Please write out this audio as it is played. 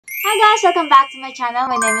Hi guys, welcome back to my channel.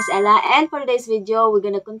 My name is Ella, and for today's video, we're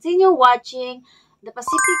gonna continue watching The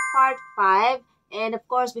Pacific Part 5. And of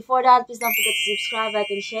course, before that, please don't forget to subscribe, like,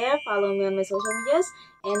 and share. Follow me on my social medias.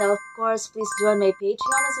 And of course, please join my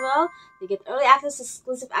Patreon as well to get early access,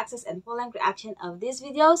 exclusive access, and full-length reaction of these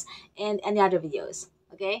videos and any other videos.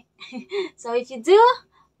 Okay? So if you do,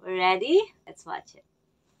 we're ready. Let's watch it.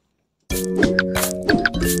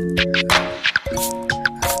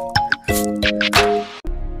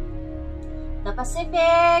 The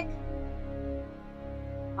Pacific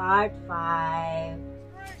Part 5.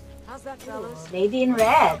 How's that, fellas? Lady in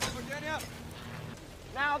red.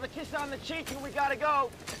 Now the kiss on the cheek and we gotta go.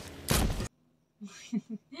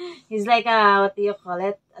 He's like a, what do you call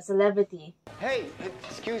it? A celebrity. Hey,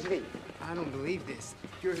 excuse me. I don't believe this.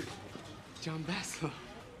 You're John Basslow.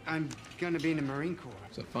 I'm gonna be in the Marine Corps.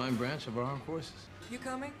 It's a fine branch of our armed forces. You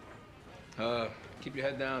coming? Keep your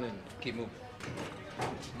head down and keep moving.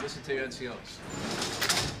 Listen to your NCOs.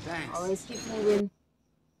 Thanks. Always keep moving.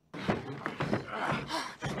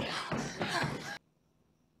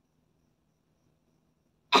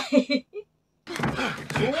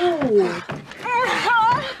 Ooh.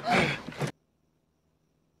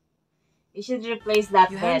 You should replace that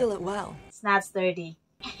You bed. handle it well. It's not sturdy.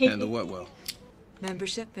 Handle what well?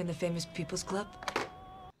 Membership in the famous People's Club?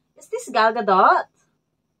 Is this Gal Gadot?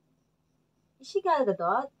 Is she Gal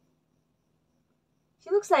Gadot? She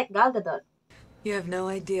looks like Gal Gadot. You have no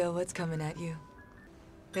idea what's coming at you.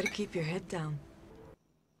 Better keep your head down.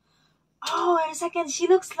 Oh, wait a second. She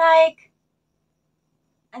looks like...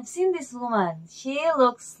 I've seen this woman. She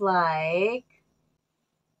looks like...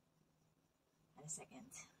 Wait a second.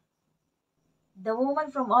 The woman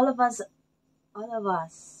from All of Us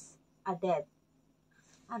Are Dead.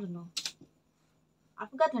 I don't know. I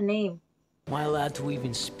forgot her name. Am I allowed to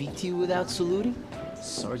even speak to you without saluting?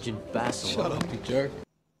 Sergeant Basslow. Shut up, you jerk.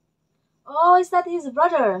 Oh, is that his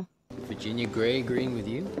brother? Virginia Gray agreeing with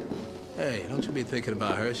you? Hey, don't you be thinking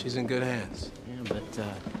about her. She's in good hands. Yeah, but,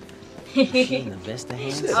 is she in the best of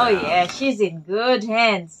hands? Oh yeah, she's in good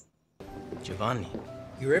hands. Giovanni,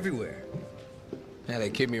 you're everywhere. Yeah, they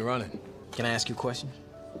keep me running. Can I ask you a question?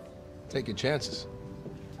 Take your chances.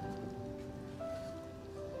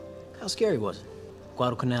 How scary was it?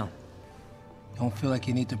 Guadalcanal. Don't feel like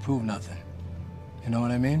you need to prove nothing. You know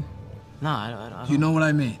what I mean? No, I don't. You know what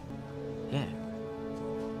I mean? Yeah.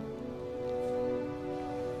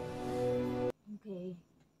 Okay.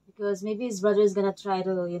 Because maybe his brother is gonna try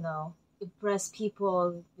to, you know, impress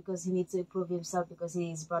people because he needs to improve himself because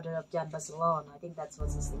he's brother of John Basilone. I think that's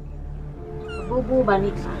what he's thinking. Bubu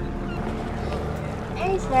Banika.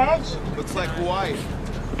 Hey, Serge. Looks like Hawaii.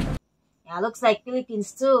 Yeah, looks like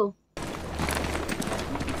Philippines too.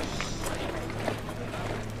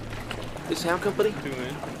 This sound company?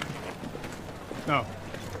 No.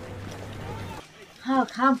 Oh,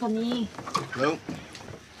 company. Hello?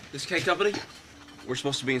 This K Company? We're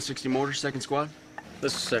supposed to be in 60 Mortar, second squad.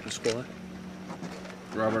 This is second squad.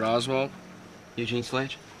 Robert Oswald. Eugene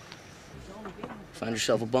Sledge. Find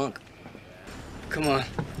yourself a bunk. Come on.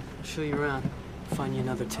 I'll show you around. Find you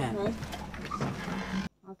another tent. Okay.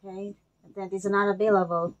 Okay. That is not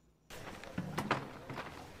available.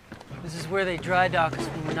 This is where they dry dock us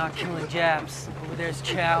when we're not killing Japs. Over there's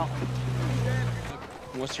Chow.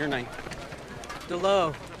 What's your name?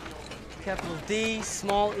 Delo. Capital D,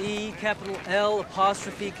 small e, capital L,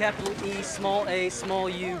 apostrophe, capital E, small a, small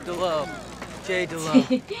u, Delo. J. Delo.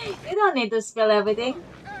 You don't need to spell everything.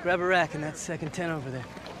 Grab a rack in that second tent over there.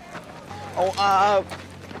 Oh,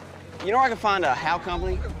 you know where I can find a How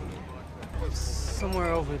Company? Somewhere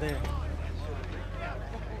over there.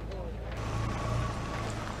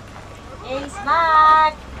 He's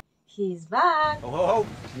back. He's back. Oh,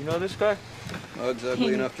 you know this guy? Ugly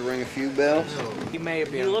ugly enough to ring a few bells. He may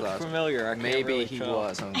have been. He looked familiar. Maybe he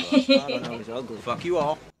was. I don't know. He's ugly. Fuck you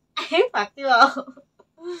all. Fuck you all.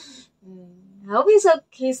 I hope he's okay.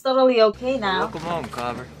 He's totally okay now. Welcome home,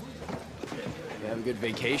 Clover. You have a good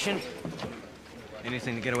vacation?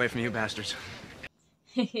 Anything to get away from you bastards.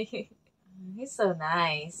 He's so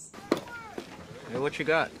nice. Hey, what you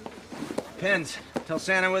got? Pens. Tell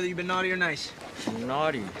Santa whether you've been naughty or nice.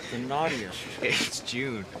 Naughty. The naughtiest. It's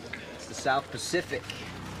June. It's the South Pacific.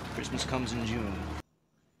 Christmas comes in June.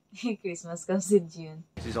 Christmas comes in June.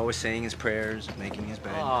 He's always saying his prayers, making his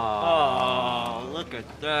bed. Oh, look at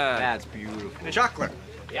that. That's beautiful. Chocolate.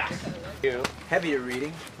 Yeah. Heavier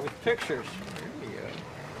reading with pictures.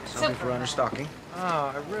 Something for understocking.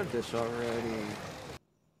 Oh, I read this already.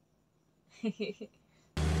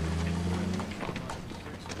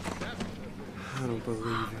 I don't believe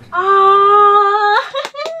it. Ah!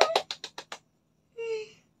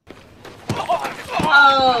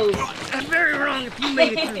 Oh! That's very wrong if you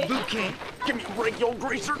made it through boot camp. Give me a break, you old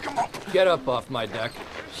greaser. Come on. Get up off my deck.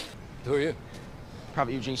 Who are you?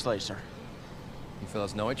 Private Eugene Slade, sir. You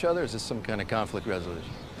fellas know each other? Or is this some kind of conflict resolution?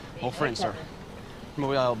 Old friend, sir. From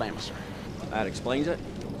Mobile, Alabama, sir. That explains it.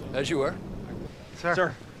 As you were. Sir.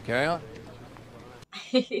 Sir. Carry on.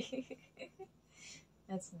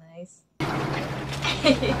 That's nice.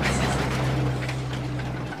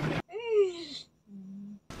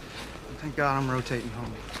 Thank God I'm rotating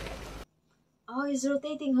home. Oh, he's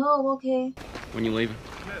rotating home, okay. When you leaving?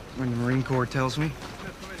 When the Marine Corps tells me.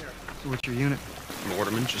 So what's your unit? I'm an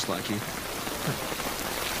orderman, just like you.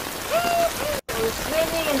 They're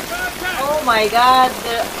swimming and... Oh my god,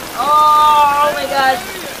 they're... Oh my god.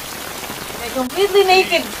 They're completely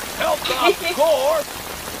naked. Help the Corps!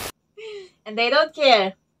 And they don't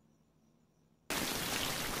care.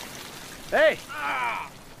 Hey!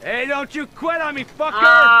 Hey, don't you quit on me, fucker!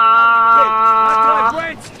 Ah. Not till I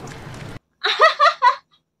wait!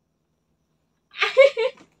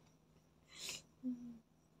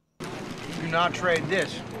 Do not trade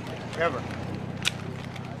this. Ever.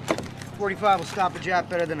 45 will stop a Jap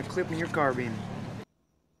better than a clip in your carbine.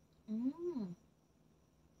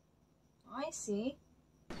 I see.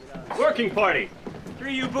 Working party!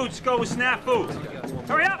 3 U-boots go with snafu!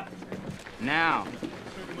 Hurry up! Now.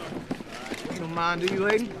 You don't mind, do you,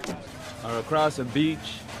 lady? Or across a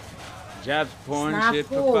beach. Japs pouring Snafu. shit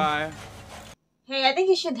for fire. Hey, I think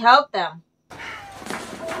you should help them.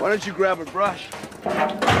 Why don't you grab a brush?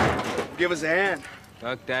 Give us a hand.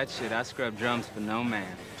 Fuck that shit. I scrub drums for no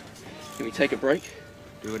man. Can we take a break?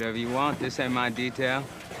 Do whatever you want. This ain't my detail.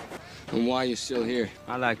 And why are you still here?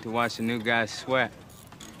 I like to watch the new guys sweat.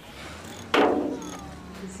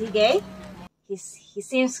 Is he gay? He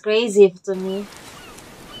seems crazy to me.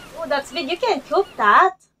 Oh, that's good. You can cook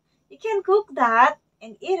that. You can cook that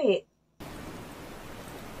and eat it.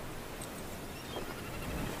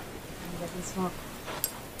 Let me smoke.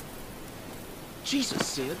 Jesus,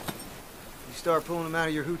 Sid. You start pulling them out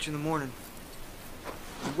of your hooch in the morning.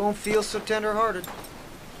 You won't feel so tender-hearted.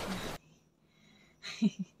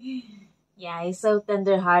 Yeah, he's so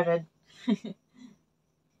tender-hearted.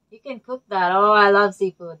 You can cook that. Oh, I love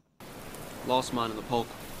seafood. Lost mine in the polk.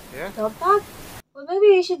 Yeah? Dog tag? Well, maybe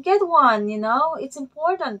you should get one, you know? It's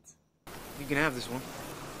important. You can have this one.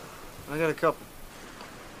 I got a couple.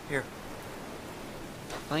 Here.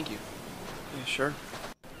 Thank you. Yeah, sure.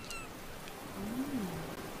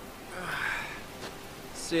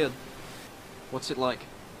 Sid, what's it like?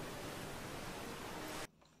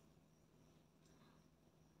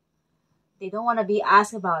 They don't want to be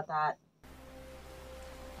asked about that.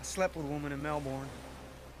 I slept with a woman in Melbourne.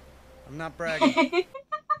 I'm not bragging.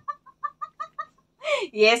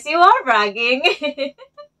 Yes, you are bragging.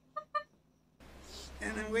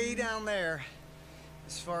 And then way down there,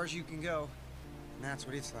 as far as you can go. And that's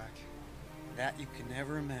what it's like. That you can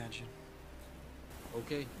never imagine.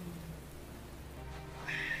 Okay.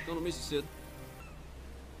 Gonna miss you, Sid.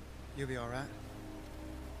 You'll be alright.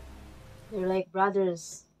 They're like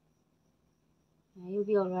brothers. Yeah, you'll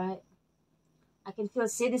be alright. I can feel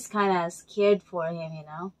Sid is kind of scared for him, you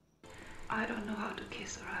know? I don't know how to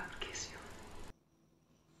kiss or I would kiss you.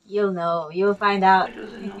 You'll know. You'll find out. Where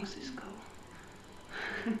do the noses go?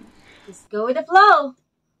 Just go with the flow.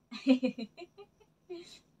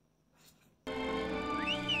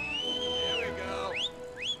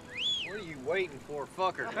 What are you waiting for,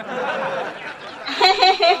 fucker?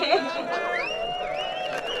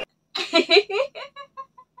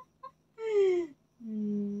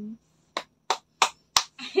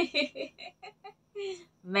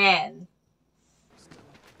 Man.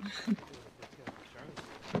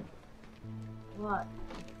 What?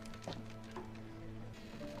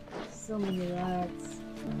 So many rats.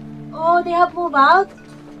 Oh, they have moved out?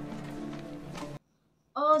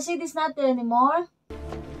 Oh, Sid is not there anymore?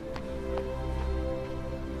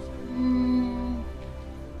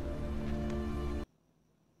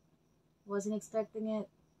 Wasn't expecting it.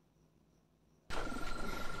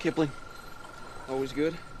 Kipling, always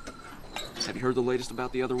good. Have you heard the latest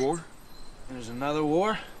about the other war? There's another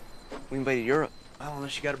war? We invaded Europe. Well,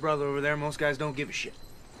 unless you got a brother over there, most guys don't give a shit.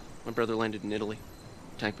 My brother landed in Italy.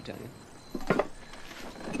 Tank battalion.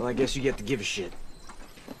 Well, I guess you get to give a shit.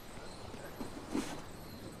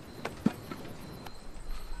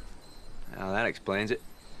 Now that explains it.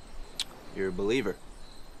 You're a believer.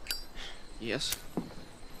 Yes.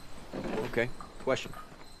 Okay, question.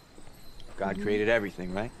 God created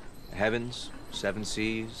everything, right? The heavens, 7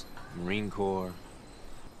 seas, Marine Corps.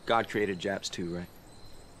 God created Japs too, right?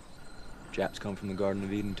 Japs come from the Garden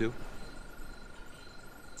of Eden too?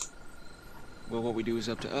 Well, what we do is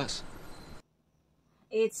up to us.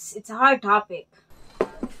 It's a hard topic.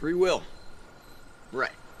 Free will.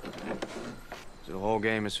 Right. So the whole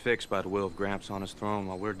game is fixed by the will of Gramps on his throne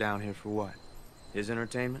while we're down here for what? His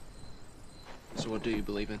entertainment? So what do you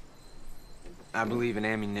believe in? I believe in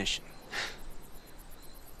ammunition.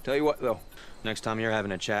 Tell you what, though. Next time you're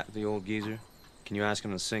having a chat with the old geezer, can you ask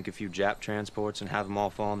him to sink a few Jap transports and have them all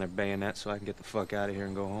fall on their bayonets so I can get the fuck out of here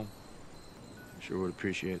and go home? I sure would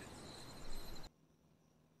appreciate it.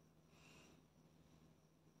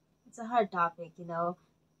 It's a hard topic, you know.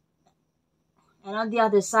 And on the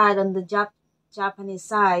other side, on the Japanese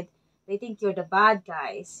side, they think you're the bad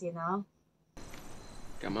guys, you know.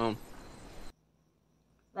 Come on.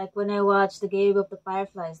 Like when I watched The Grave of the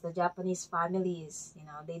Fireflies, the Japanese families, you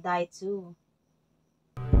know, they die too.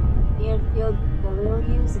 Airfield, the little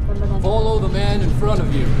use, follow the man in front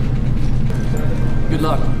of you. Good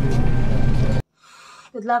luck.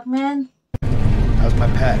 Good luck, man. How's my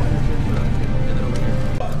pet?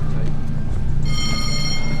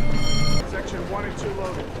 Section 1 and 2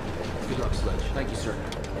 loaded. Good luck, Sledge. Thank you, sir.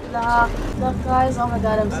 Good luck, guys. Oh my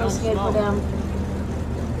god, I'm so scared for them.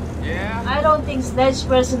 Yeah? I don't think Sledge's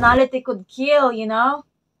personality could kill, you know?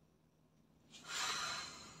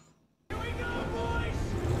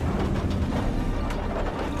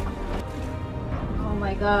 Oh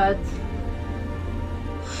my god.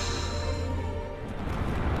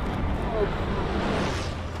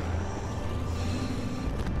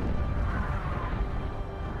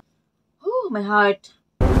 Oh, my heart.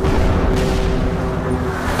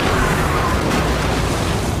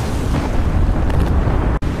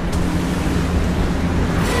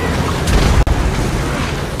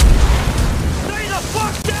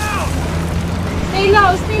 Stay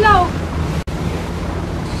low, stay low.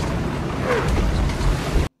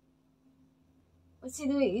 What's he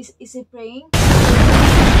doing? Is he praying?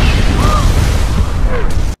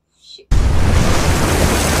 Shit.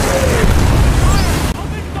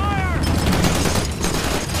 Open fire!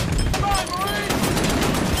 Come on, Marine!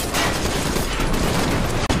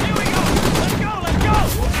 Here we go! Let's go! Let's go!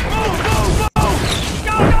 Move! Move! Move!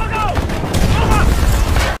 Go! Go! Go! Move up!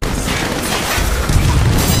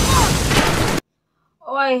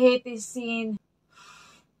 Oh, I hate this scene.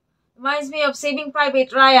 Reminds me of Saving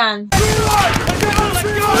Private Ryan. Let's go!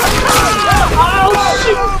 Let's go! Oh,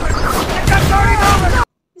 shit!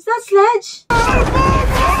 Is that Sledge?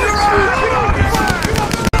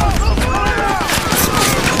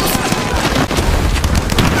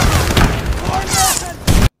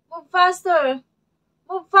 Move faster!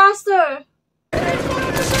 Move faster!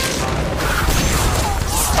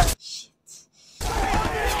 Shit.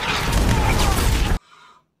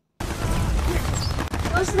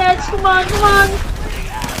 Go, Sledge! Come on, come on!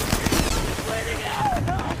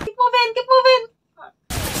 Keep moving, keep moving!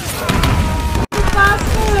 Move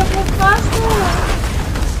faster, move faster!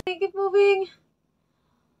 Keep moving!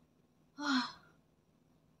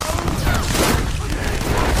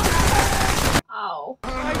 Ow.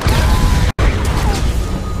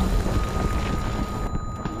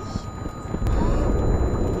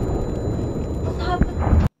 What happened?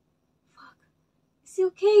 Fuck. Is he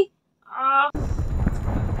okay?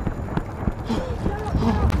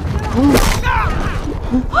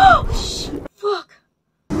 Oh, shit. Fuck.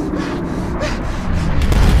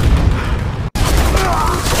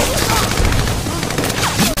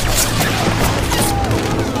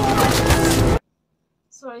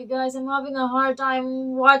 Sorry guys, I'm having a hard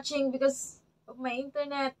time watching because of my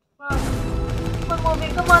internet. Fuck. Come on,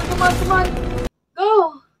 movie. Come on, come on, come on.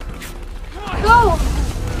 Go. Go.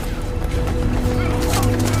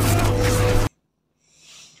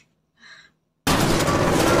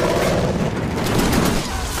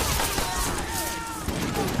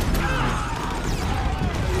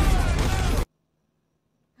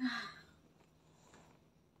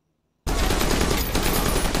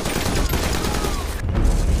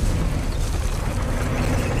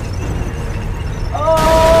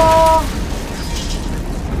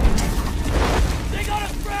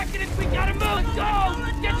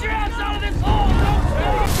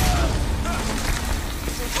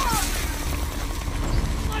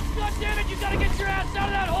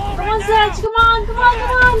 Come on, come on,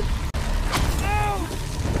 come on!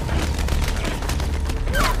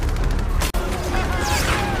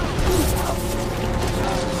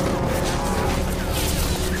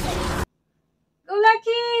 Go,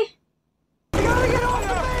 Lucky! You gotta get off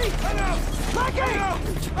of me! Lucky! No!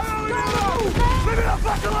 Leave me the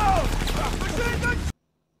fuck alone!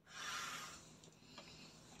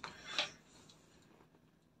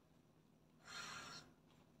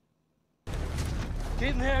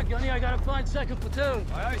 Keep him here, Gunny. I gotta find second platoon.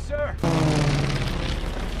 Aye, aye, sir.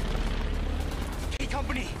 Keep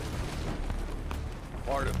company.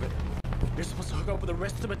 Part of it. You're supposed to hook up with the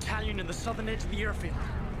rest of the battalion in the southern edge of the airfield,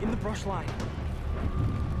 in the brush line.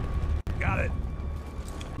 Got it.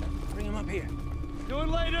 Bring him up here. Do it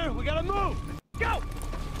later. We gotta move. Go!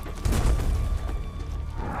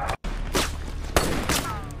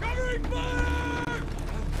 Covering fire!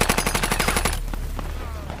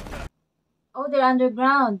 Oh, they're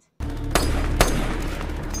underground.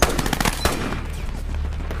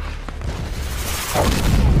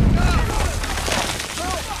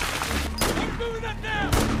 Moving up now!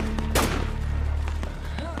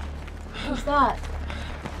 Who's that?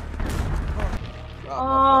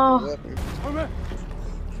 Oh.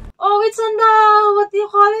 Oh, it's on the, what do you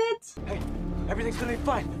call it? Hey, everything's gonna be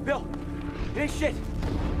fine. Bill, it ain't shit.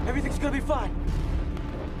 Everything's gonna be fine.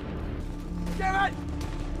 Damn it!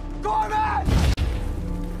 Gorman!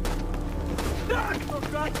 Oh,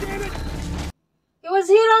 God damn it! It was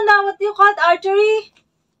here on the, what do you call it, artery?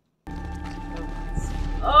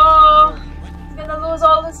 Oh, he's gonna lose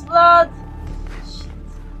all his blood.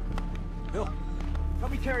 Bill,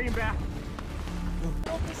 help me carry him back.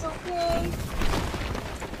 Hope he's okay.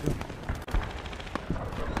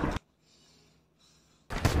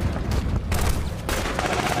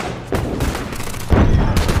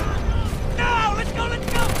 No, let's go, let's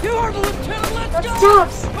go! You are the lieutenant, let's That's go!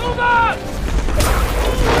 Jobs. Move on!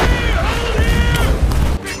 Hold here!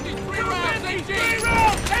 53 rounds, 18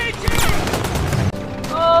 rounds, 18!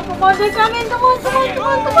 Oh, come on, they're coming. Come on, come on, come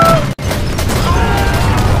on, come on.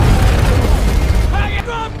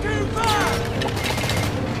 Drop too far!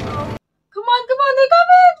 Come on, they're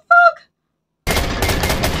coming. Fuck.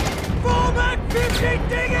 Fall back 50,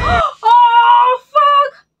 dig it! Oh,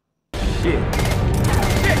 fuck. Shit.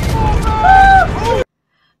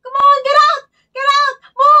 Come on, get out. Get out.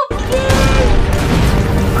 Move.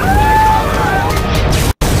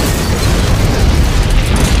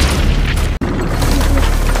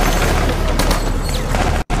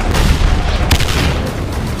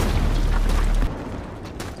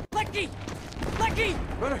 Lucky!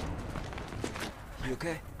 Runner. You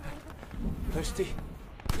okay? Thirsty?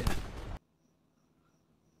 Yeah.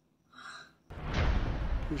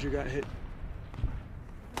 Who's your got hit?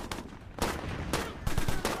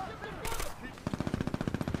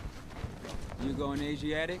 You going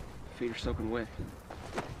Asiatic? Feet are soaking wet.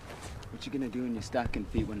 What you gonna do in your stocking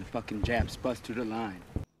feet when the fucking Japs bust through the line?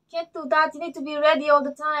 Can't do that. You need to be ready all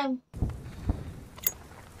the time.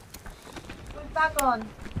 Put it back on.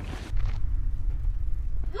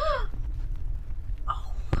 Oh,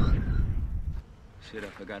 fuck. Shit, I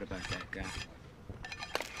forgot about that guy.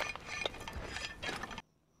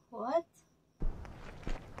 What?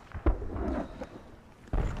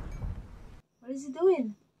 What is he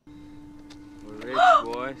doing? We're rich,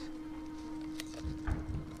 boys.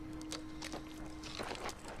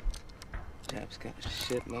 Japs got a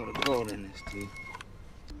shitload of gold in his teeth.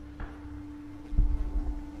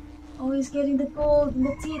 Oh, he's getting the gold in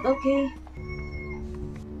the teeth. Okay.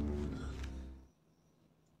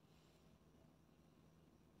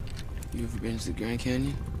 You ever been to the Grand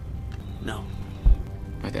Canyon? No.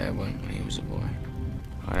 My dad went when he was a boy.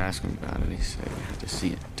 I'd ask him about it, he said you have to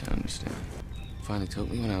see it to understand. Finally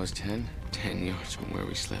took me when I was 10. 10 yards from where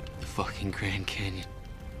we slept. The fucking Grand Canyon.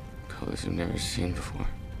 Colors I've never seen before.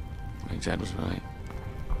 My dad was right.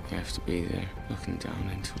 You have to be there, looking down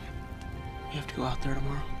into it. You have to go out there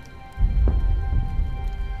tomorrow?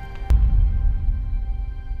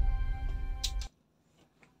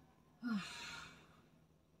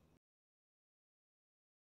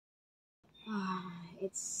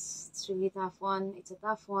 It's really tough one. It's a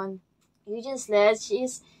tough one. Eugene Sledge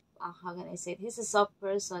is, how can I say it? He's a soft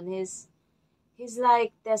person. He's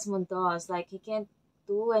like Desmond Doss. Like, he can't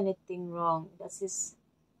do anything wrong. That's his.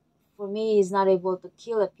 For me, he's not able to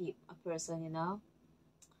kill a person. You know.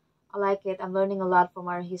 I like it. I'm learning a lot from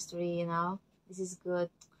our history. You know. This is good.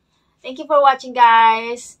 Thank you for watching,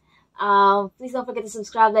 guys. Please don't forget to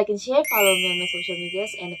subscribe, like, and share. Follow me on my social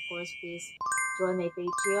medias, and of course, please join my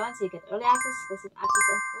Patreon so you get early access, exclusive access,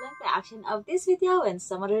 and full reaction of this video and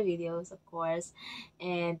some other videos, of course.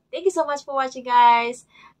 And thank you so much for watching, guys.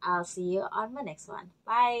 I'll see you on my next one.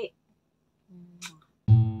 Bye.